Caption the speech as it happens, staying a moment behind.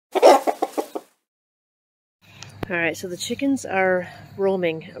Alright, so the chickens are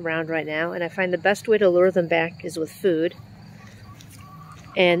roaming around right now, and I find the best way to lure them back is with food.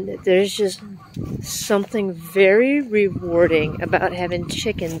 And there's just something very rewarding about having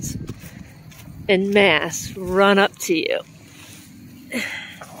chickens en masse run up to you.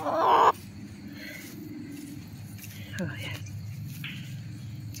 Oh, yeah.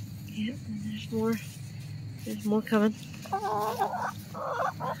 Yep, and there's more. There's more coming.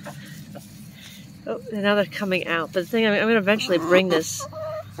 Oh, and now they're coming out. But the thing, I'm going to eventually bring this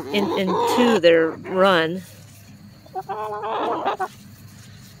into their run.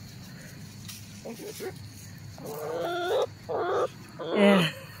 Yeah.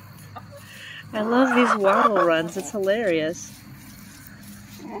 I love these waddle runs. It's hilarious.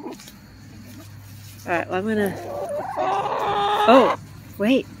 Alright, well, I'm going to... Oh,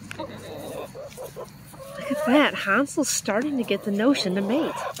 wait. Look at that. Hansel's starting to get the notion to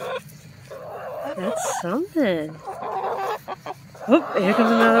mate. That's something. Oh, here comes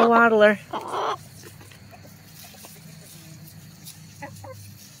another waddler.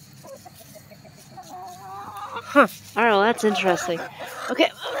 Huh. Alright, well, that's interesting. Okay,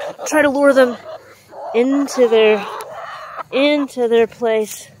 try to lure them into their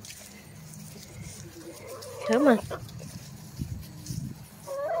place. Come on.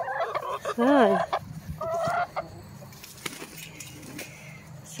 Good.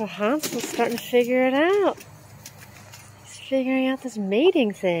 So Hansel's starting to figure it out. He's figuring out this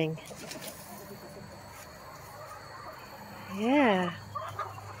mating thing. Yeah.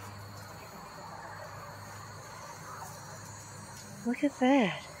 Look at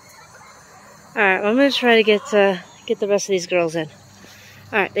that. Alright, well, I'm going to try to get the rest of these girls in.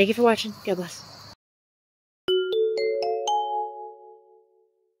 Alright, thank you for watching. God bless.